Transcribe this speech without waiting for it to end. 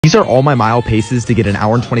These are all my mile paces to get an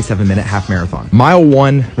hour and 27-minute half marathon. Mile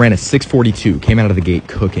 1 ran a 6:42, came out of the gate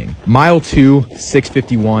cooking. Mile 2,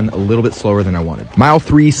 6:51, a little bit slower than I wanted. Mile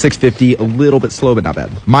 3, 6:50, a little bit slow, but not bad.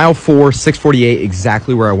 Mile 4, 6:48,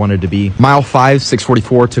 exactly where I wanted to be. Mile 5,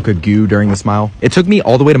 6:44, took a goo during this mile. It took me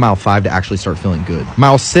all the way to mile 5 to actually start feeling good.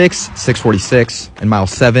 Mile 6, 6:46, and mile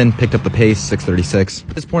 7, picked up the pace, 6:36.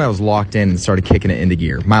 At this point, I was locked in and started kicking it into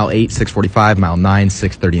gear. Mile 8, 6:45, mile 9,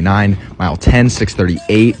 6:39, mile 10,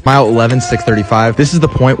 6:38, mile 11, 6:35. This is the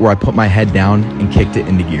point where I put my head down and kicked it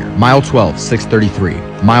into gear. Mile 12, 6:33.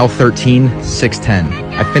 Mile 13, 6:10.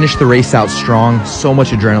 I finished the race out strong, so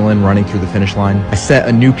much adrenaline running through the finish line. I set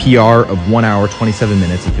a new PR of 1 hour, 27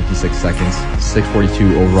 minutes and 56 seconds,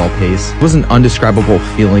 6:42 overall pace. It was an undescribable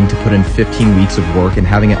feeling to put in 15 weeks of work and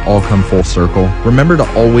having it all come full circle. Remember to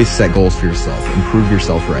always set goals for yourself and prove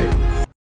yourself right.